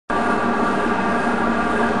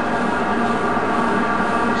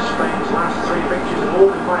three fixtures have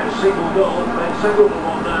all combined a single goal. They've settled for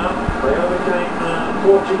one now. They overcame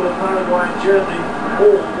Portugal, Paraguay and Germany,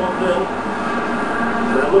 all 1-0.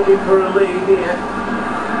 They're looking for a lead here.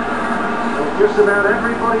 So just about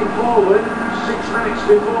everybody forward, 6 minutes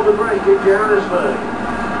before the break in Johannesburg.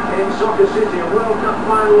 In Soccer City, a World Cup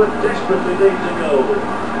final that desperately needs a goal.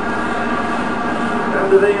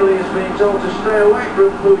 Vanderveer is being told to stay away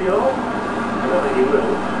from Puyol. I don't think he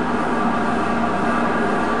will.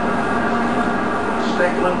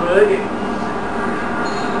 Stecklenburg,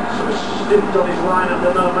 sort of stiffed on his line at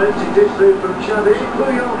the moment. It is through from Chubby.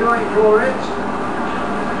 Puyol going for it.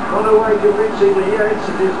 On away convincingly, yes,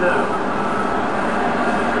 it is now.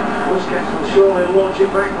 Busquets will surely launch it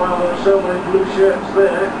back while there are so many blue shirts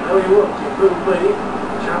there. No, he won't, he fooled me.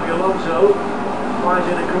 Xabi Alonso flies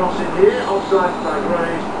in across in here, offside by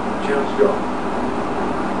Graves, chance gone.